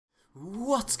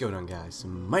What's going on, guys?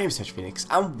 My name is tetrafenix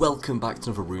and welcome back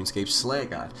to another Runescape Slayer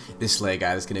Guide. This Slayer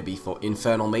Guide is going to be for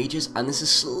Infernal mages, and this is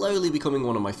slowly becoming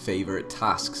one of my favourite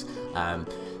tasks.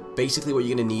 Basically what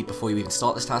you're going to need before you even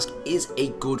start this task is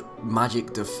a good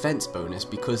magic defense bonus,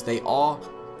 because they are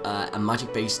a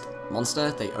magic based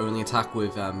monster. They only attack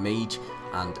with mage,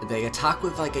 and they attack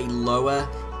with like a lower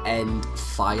end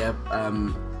fire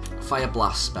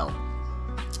blast spell.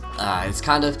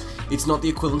 It's not the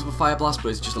equivalent of a fire blast, but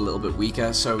it's just a little bit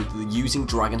weaker, so using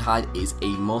Dragonhide is a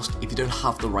must. If you don't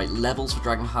have the right levels for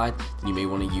Dragonhide, then you may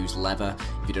want to use Leather.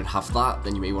 If you don't have that,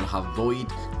 then you may want to have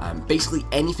Void. Basically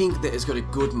anything that has got a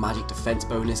good magic defense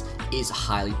bonus is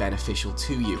highly beneficial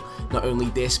to you. Not only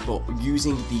this, but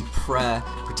using the Prayer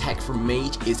Protect from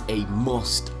Mage is a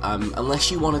must.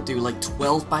 Unless you want to do like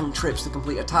 12 bank trips to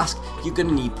complete a task, you're going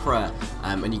to need Prayer,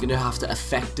 and you're going to have to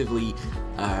effectively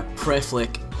Prayer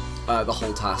Flick the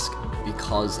whole task,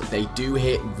 because they do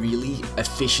hit really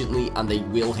efficiently and they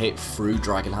will hit through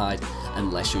Dragonhide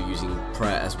unless you're using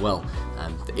Prayer as well.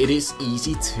 It is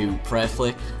easy to Prayer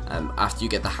Flick after you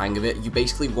get the hang of it. You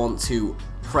basically want to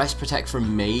press Protect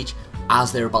from Mage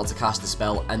as they're about to cast the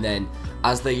spell, and then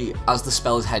as the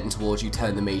spell is heading towards you,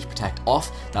 turn the Mage Protect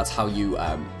off. That's how you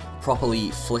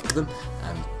properly flick them.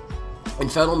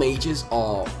 Infernal mages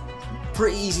are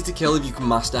pretty easy to kill if you can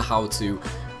master how to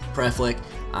Prayer Flick,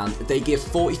 and they give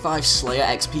 45 Slayer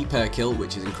XP per kill,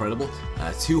 which is incredible,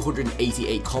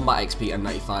 288 Combat XP and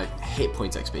 95 Hit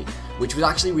Points XP, which was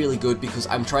actually really good because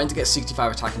I'm trying to get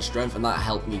 65 attack and strength, and that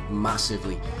helped me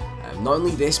massively. Not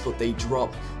only this, but they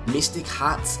drop Mystic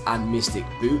Hats and Mystic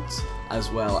Boots,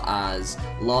 as well as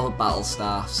Lava Battle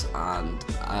Staffs and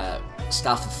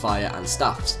Staff of Fire and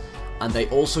Staffs. And they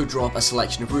also drop a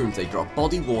selection of runes. They drop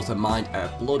Body, Water, Mind,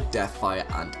 Earth, Blood, Death, Fire,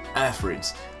 and Earth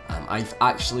runes. I've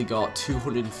actually got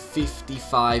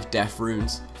 255 death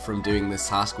runes from doing this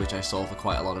task, which I sold for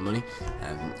quite a lot of money.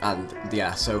 And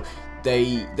yeah, so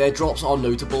their drops are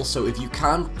notable, so if you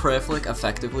can Prayer Flick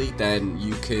effectively, then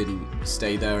you can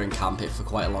stay there and camp it for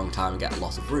quite a long time and get a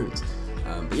lot of runes.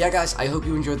 But yeah, guys, I hope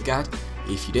you enjoyed the guide.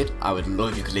 If you did, I would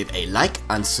love if you could leave a like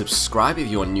and subscribe if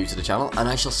you are new to the channel, and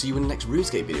I shall see you in the next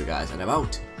RuneScape video, guys, and I'm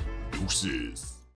out. Deuces.